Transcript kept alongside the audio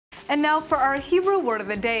And now for our Hebrew word of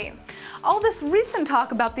the day. All this recent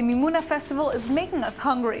talk about the Mimuna festival is making us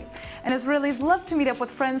hungry, and Israelis love to meet up with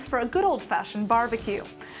friends for a good old-fashioned barbecue.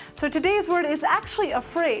 So today's word is actually a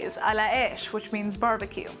phrase, ala esh, which means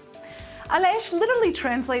barbecue. Ala esh literally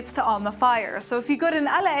translates to on the fire, so if you go to an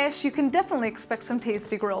ala esh, you can definitely expect some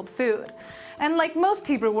tasty grilled food. And like most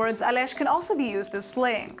Hebrew words, ala esh can also be used as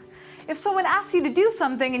slang. If someone asks you to do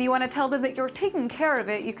something and you want to tell them that you're taking care of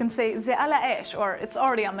it, you can say ze ala esh, or it's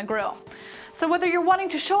already on the grill. So whether you're wanting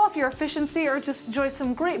to show off your efficiency or just enjoy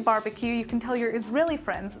some great barbecue, you can tell your Israeli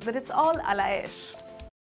friends that it's all ala esh.